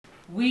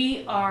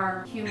We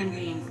are human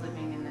beings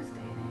living in this day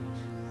and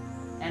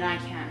age, and I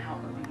can't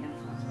help but be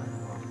influenced by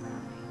the world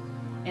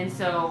around me. And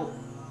so,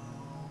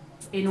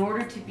 in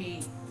order to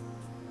be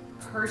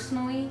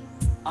personally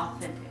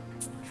authentic,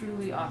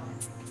 truly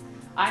authentic,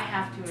 I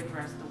have to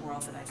address the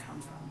world that I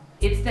come from.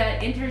 It's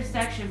that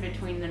intersection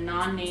between the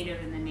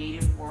non-native and the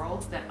native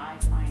worlds that I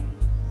find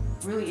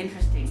really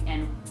interesting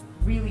and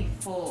really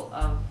full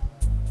of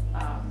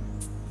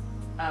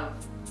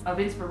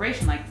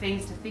inspiration, like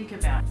things to think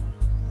about.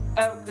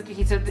 Oh,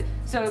 okay.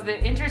 So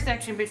the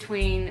intersection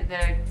between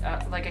the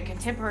like a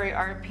contemporary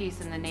art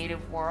piece in the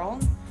native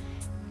world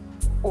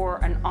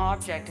or an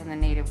object in the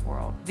native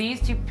world.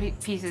 These two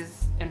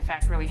pieces, in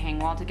fact, really hang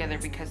well together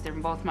because they're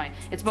both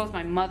it's both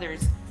my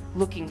mother's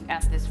looking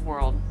at this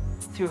world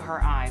through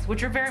her eyes,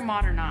 which are very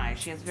modern eyes.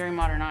 She has very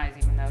modern eyes,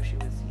 even though she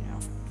was,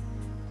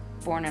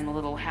 born in a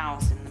little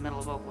house in the middle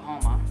of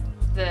Oklahoma.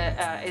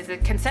 Is a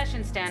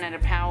concession stand at a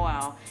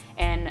powwow,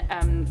 and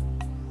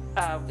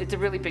it's a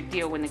really big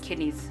deal when the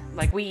kidneys,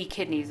 like we eat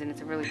kidneys, and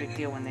it's a really big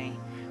deal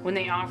when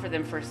they offer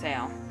them for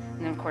sale.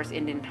 And then of course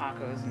Indian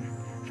tacos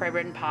and fried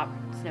bread and pop,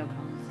 snow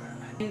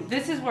cones. And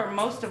this is where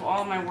most of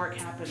all my work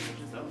happens,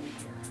 which is over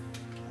here.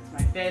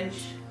 It's my bench,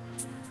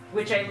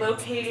 which I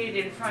located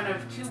in front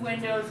of two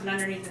windows and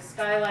underneath a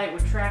skylight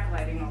with track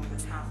lighting over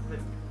the top. But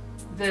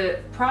the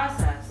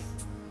process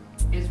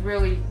is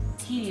really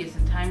tedious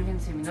and time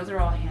consuming. Those are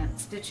all hand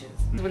stitches.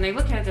 When they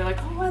look at it, they're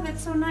like, oh wow,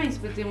 that's so nice.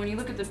 But then when you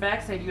look at the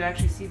backside, you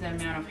actually see the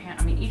amount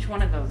of each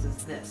one of those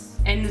is this.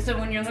 And so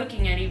when you're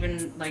looking at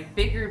even like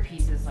bigger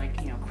pieces, like,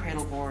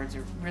 cradle boards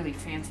or really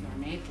fancy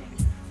ornate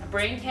things, a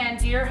brain tanned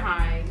deer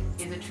hide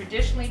is a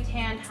traditionally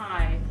tanned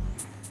hide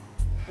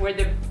where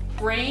the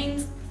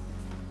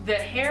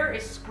hair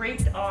is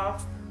scraped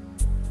off,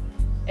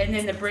 and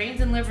then the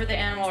brains and liver of the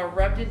animal are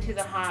rubbed into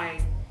the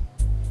hide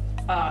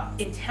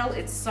until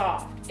it's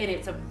soft, and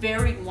it's a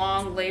very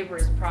long,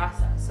 laborious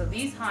process. So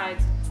these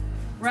hides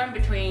run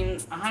between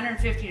 $150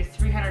 to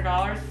 $300,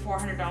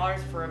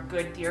 $400 for a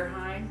good deer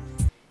hide.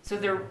 So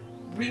they're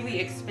really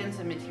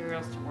expensive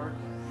materials to work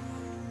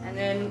with. And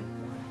then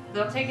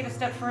they'll take it a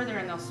step further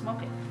and they'll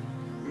smoke it,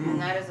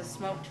 and that is a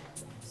smoked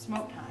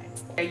hide.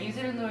 I use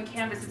it in lieu of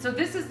canvas, and so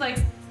this is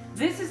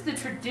the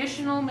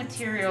traditional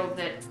material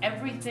that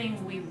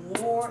everything we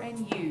wore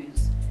and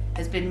use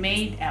has been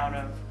made out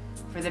of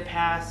for the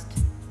past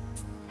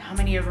how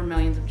many ever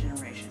millions of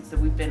generations that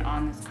we've been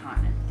on this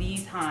continent.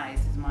 These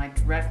hides is my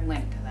direct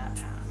link to that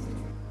past.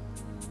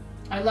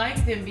 I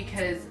like them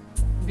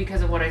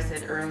because of what I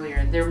said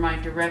earlier. They're my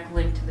direct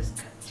link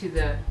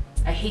to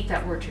I hate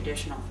that word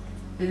traditional.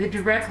 They're the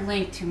direct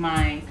link to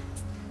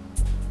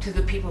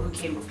the people who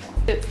came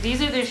before.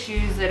 These are the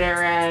shoes that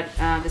are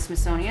at the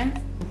Smithsonian.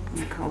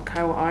 They're called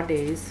Kiowa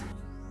Days.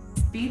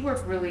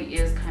 Beadwork really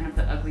is kind of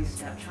the ugly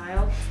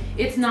stepchild.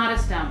 It's not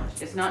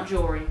established. It's not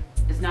jewelry.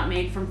 It's not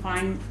made from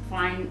fine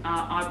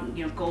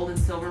gold and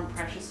silver and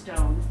precious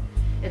stones.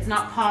 It's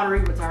not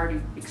pottery, what's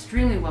already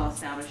extremely well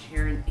established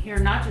here,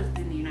 not just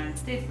in the United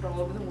States, but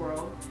all over the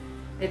world.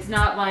 It's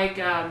not like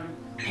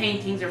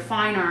paintings or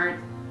fine art.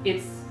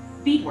 It's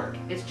beadwork.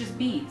 It's just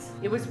beads.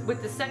 It was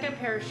with the second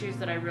pair of shoes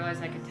that I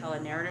realized I could tell a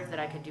narrative, that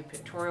I could do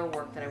pictorial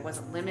work, that I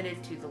wasn't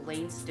limited to the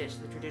lane stitch,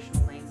 the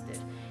traditional lane stitch.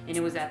 And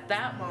it was at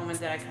that moment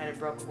that I kind of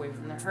broke away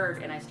from the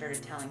herd and I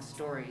started telling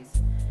stories,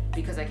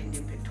 because I can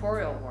do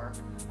pictorial work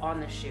on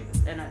the shoes,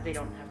 and they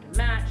don't have to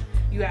match.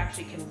 You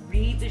actually can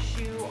read the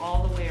shoe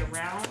all the way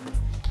around,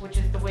 which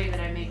is the way that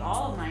I make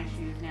all of my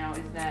shoes now,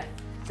 is that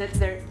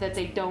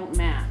they don't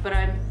match. But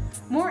I'm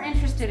more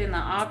interested in the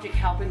object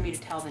helping me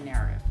to tell the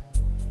narrative.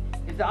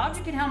 If the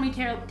object can help me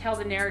tell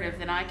the narrative,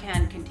 then I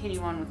can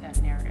continue on with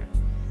that narrative.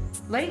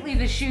 Lately,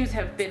 the shoes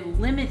have been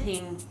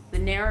limiting the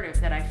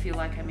narrative that I feel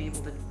like I'm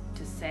able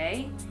to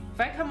say. If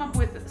I come up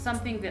with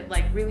something that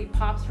really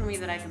pops for me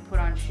that I can put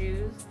on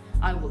shoes,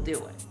 I will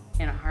do it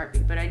in a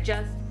heartbeat. But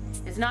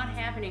it's not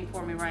happening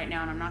for me right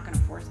now, and I'm not going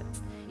to force it.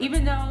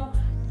 Even though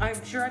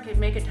I'm sure I could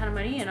make a ton of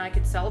money and I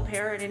could sell a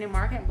pair at any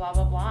market and blah,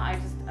 blah, blah,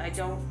 I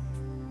don't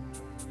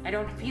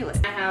feel it.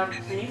 I have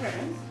many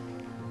ribbons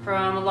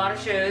from a lot of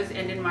shows,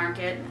 Indian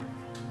Market,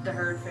 the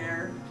Herd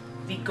Fair,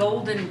 the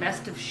Golden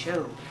Best of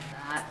Show.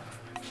 That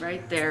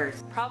right there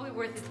is probably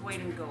worth its weight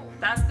in gold.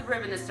 That's the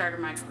ribbon that started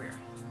my career.